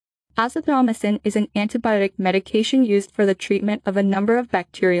Azithromycin is an antibiotic medication used for the treatment of a number of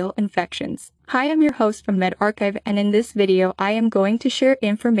bacterial infections. Hi, I'm your host from medRxiv, and in this video I am going to share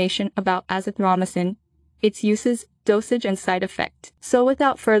information about azithromycin, its uses, dosage, and side effect. So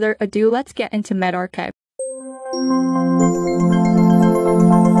without further ado, let's get into medRxiv.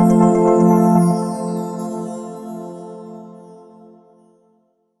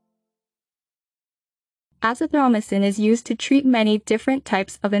 Azithromycin is used to treat many different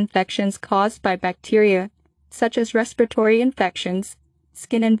types of infections caused by bacteria, such as respiratory infections,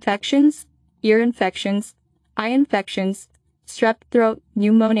 skin infections, ear infections, eye infections, strep throat,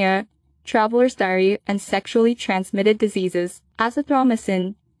 pneumonia, traveler's diarrhea, and sexually transmitted diseases.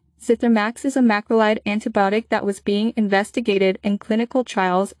 Azithromycin, Zithromax, is a macrolide antibiotic that was being investigated in clinical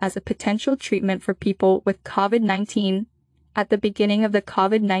trials as a potential treatment for people with COVID-19 at the beginning of the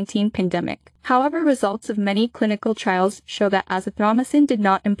COVID-19 pandemic. However, results of many clinical trials show that azithromycin did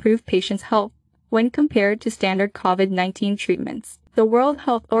not improve patients' health when compared to standard COVID-19 treatments. The World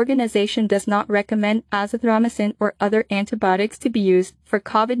Health Organization does not recommend azithromycin or other antibiotics to be used for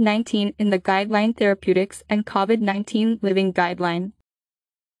COVID-19 in the Guideline Therapeutics and COVID-19 Living Guideline.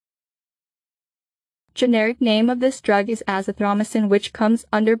 Generic name of this drug is azithromycin, which comes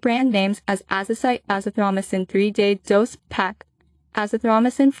under brand names as Azicite, azithromycin 3-day dose pack,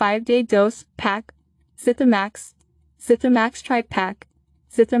 azithromycin 5-day dose pack, Zithromax, Zithromax tri-pack,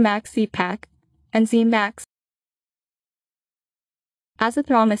 Zithromax Z-pack, and Z-max.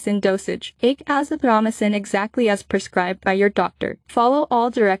 Azithromycin dosage. Take azithromycin exactly as prescribed by your doctor. Follow all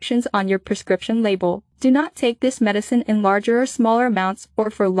directions on your prescription label. Do not take this medicine in larger or smaller amounts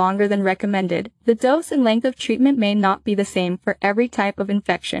or for longer than recommended. The dose and length of treatment may not be the same for every type of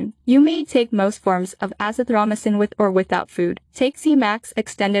infection. You may take most forms of azithromycin with or without food. Take Z-max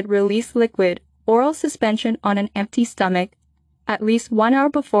extended release liquid, oral suspension on an empty stomach, at least 1 hour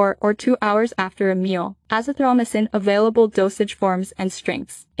before or 2 hours after a meal. Azithromycin available dosage forms and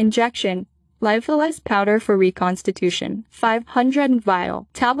strengths. Injection, lyophilized powder for reconstitution, 500 vial.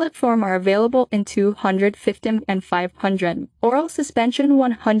 Tablet form are available in 250 and 500. Oral suspension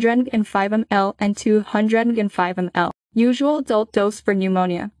 105 ml and 205 ml. Usual adult dose for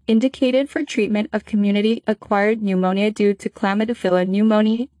pneumonia. Indicated for treatment of community-acquired pneumonia due to Chlamydia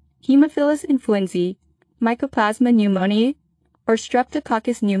pneumoniae, Haemophilus influenzae, Mycoplasma pneumoniae, or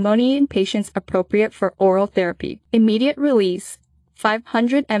Streptococcus pneumoniae in patients appropriate for oral therapy. Immediate release,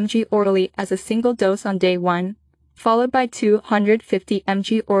 500 mg orally as a single dose on day 1, followed by 250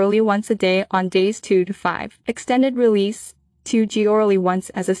 mg orally once a day on days 2 to 5. Extended release, 2 g orally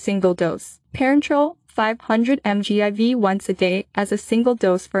once as a single dose. Parenteral, 500 mg IV once a day as a single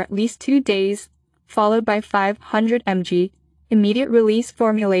dose for at least 2 days, followed by 500 mg immediate release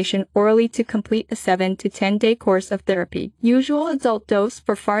formulation orally to complete a 7 to 10 day course of therapy. Usual adult dose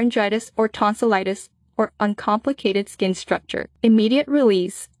for pharyngitis or tonsillitis or uncomplicated skin structure. Immediate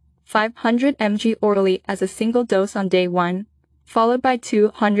release, 500 mg orally as a single dose on day 1, followed by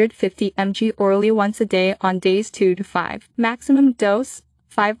 250 mg orally once a day on days 2 to 5. Maximum dose,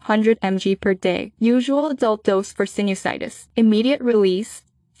 500 mg per day. Usual adult dose for sinusitis. Immediate release,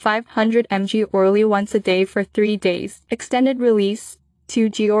 500 mg orally once a day for 3 days. Extended release, 2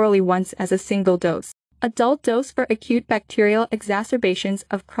 g orally once as a single dose. Adult dose for acute bacterial exacerbations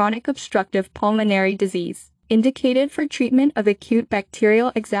of chronic obstructive pulmonary disease. Indicated for treatment of acute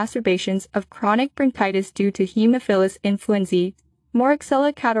bacterial exacerbations of chronic bronchitis due to Haemophilus influenzae,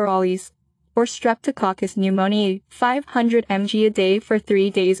 Moraxella catarrhalis, or Streptococcus pneumoniae. 500 mg a day for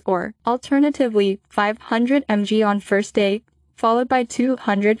 3 days, or alternatively 500 mg on first day, followed by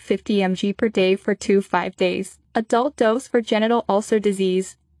 250 mg per day for 5 days. Adult dose for genital ulcer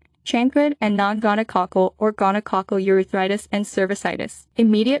disease, Chancroid and Nongonococcal or Gonococcal urethritis and Cervicitis.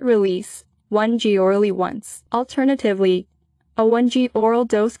 Immediate release, 1 g orally once. Alternatively, a 1 g oral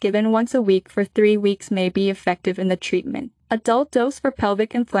dose given once a week for 3 weeks may be effective in the treatment. Adult dose for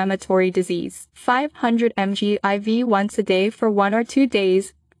pelvic inflammatory disease, 500 mg IV once a day for 1 or 2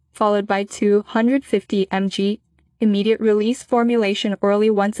 days, followed by 250 mg immediate release formulation orally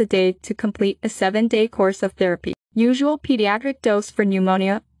once a day to complete a 7-day course of therapy. Usual pediatric dose for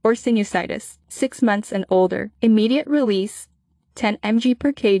pneumonia or sinusitis, 6 months and older. Immediate release, 10 mg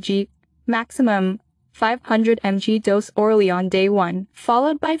per kg. Maximum, 500 mg dose orally on day 1,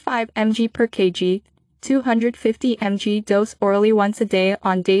 followed by 5 mg per kg, 250 mg dose orally once a day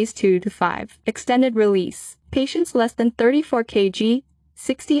on days 2 to 5. Extended release. Patients less than 34 kg,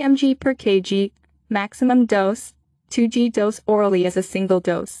 60 mg per kg. Maximum dose, 2 g dose orally as a single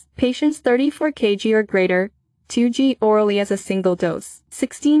dose. Patients 34 kg or greater, 2g orally as a single dose.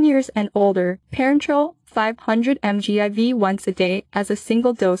 16 years and older, parenteral, 500 mg IV once a day as a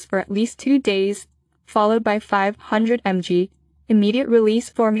single dose for at least 2 days, followed by 500 mg immediate release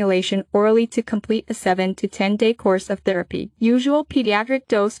formulation orally to complete a 7 to 10 day course of therapy. Usual pediatric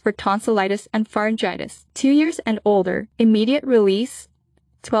dose for tonsillitis and pharyngitis. 2 years and older, immediate release,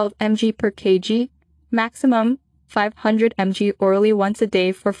 12 mg per kg, maximum 500 mg orally once a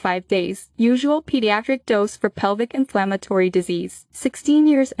day for 5 days. Usual pediatric dose for pelvic inflammatory disease. 16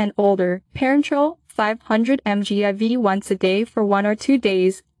 years and older, parenteral, 500 mg IV once a day for 1 or 2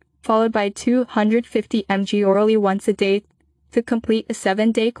 days, followed by 250 mg orally once a day to complete a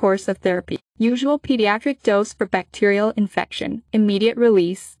 7-day course of therapy. Usual pediatric dose for bacterial infection. Immediate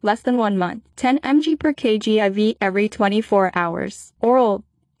release, less than 1 month. 10 mg per kg IV every 24 hours. Oral,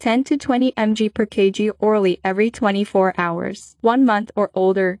 10 to 20 mg per kg orally every 24 hours. 1 month or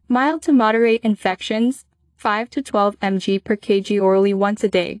older. Mild to moderate infections, 5 to 12 mg per kg orally once a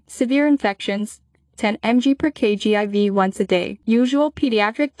day. Severe infections, 10 mg per kg IV once a day. Usual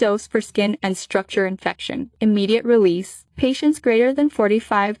pediatric dose for skin and structure infection. Immediate release. Patients greater than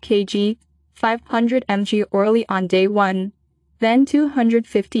 45 kg, 500 mg orally on day 1, then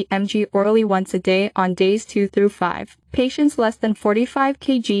 250 mg orally once a day on days 2 through 5. Patients less than 45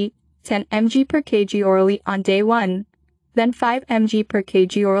 kg, 10 mg per kg orally on day 1, then 5 mg per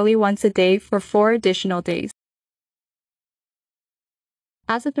kg orally once a day for 4 additional days.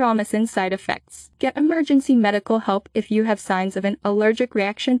 Azithromycin side effects. Get emergency medical help if you have signs of an allergic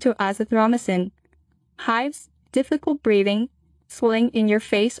reaction to azithromycin. Hives, difficult breathing, swelling in your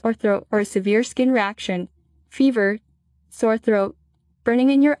face or throat or a severe skin reaction, fever, sore throat, burning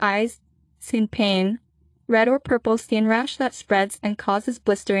in your eyes, skin pain, red or purple skin rash that spreads and causes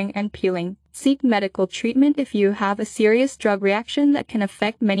blistering and peeling. Seek medical treatment if you have a serious drug reaction that can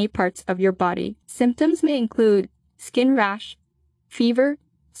affect many parts of your body. Symptoms may include skin rash, fever,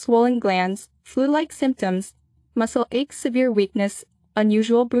 swollen glands, flu-like symptoms, muscle aches, severe weakness,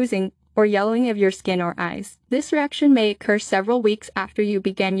 unusual bruising, or yellowing of your skin or eyes. This reaction may occur several weeks after you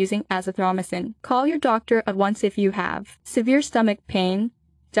began using azithromycin. Call your doctor at once if you have severe stomach pain,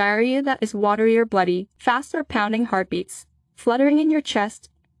 diarrhea that is watery or bloody, fast or pounding heartbeats, fluttering in your chest,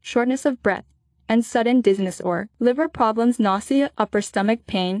 shortness of breath, and sudden dizziness or liver problems, nausea, upper stomach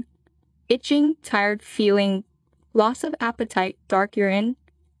pain, itching, tired feeling, loss of appetite, dark urine,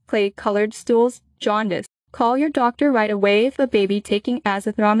 clay-colored stools, jaundice. Call your doctor right away if a baby taking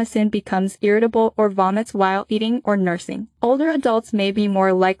azithromycin becomes irritable or vomits while eating or nursing. Older adults may be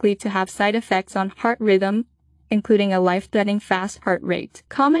more likely to have side effects on heart rhythm, including a life-threatening fast heart rate.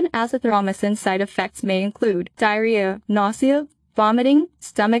 Common azithromycin side effects may include diarrhea, nausea, vomiting,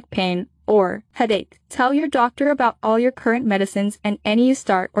 stomach pain, or headache. Tell your doctor about all your current medicines and any you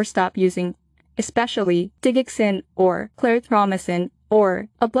start or stop using, especially digoxin or clarithromycin or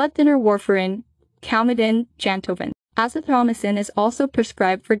a blood thinner warfarin, Calmidin, Jantoven. Azithromycin is also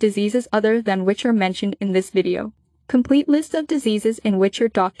prescribed for diseases other than which are mentioned in this video. Complete list of diseases in which your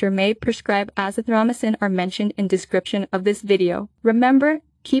doctor may prescribe azithromycin are mentioned in description of this video. Remember,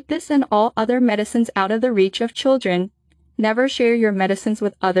 keep this and all other medicines out of the reach of children. Never share your medicines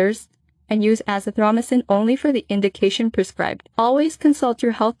with others, and use azithromycin only for the indication prescribed. Always consult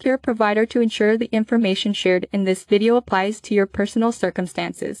your healthcare provider to ensure the information shared in this video applies to your personal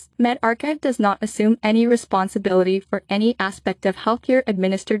circumstances. MedArchive does not assume any responsibility for any aspect of healthcare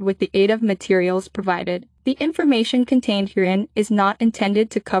administered with the aid of materials provided. The information contained herein is not intended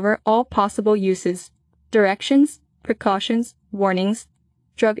to cover all possible uses, directions, precautions, warnings,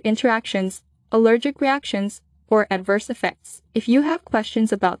 drug interactions, allergic reactions, or adverse effects. If you have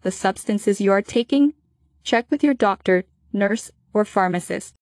questions about the substances you are taking, check with your doctor, nurse, or pharmacist.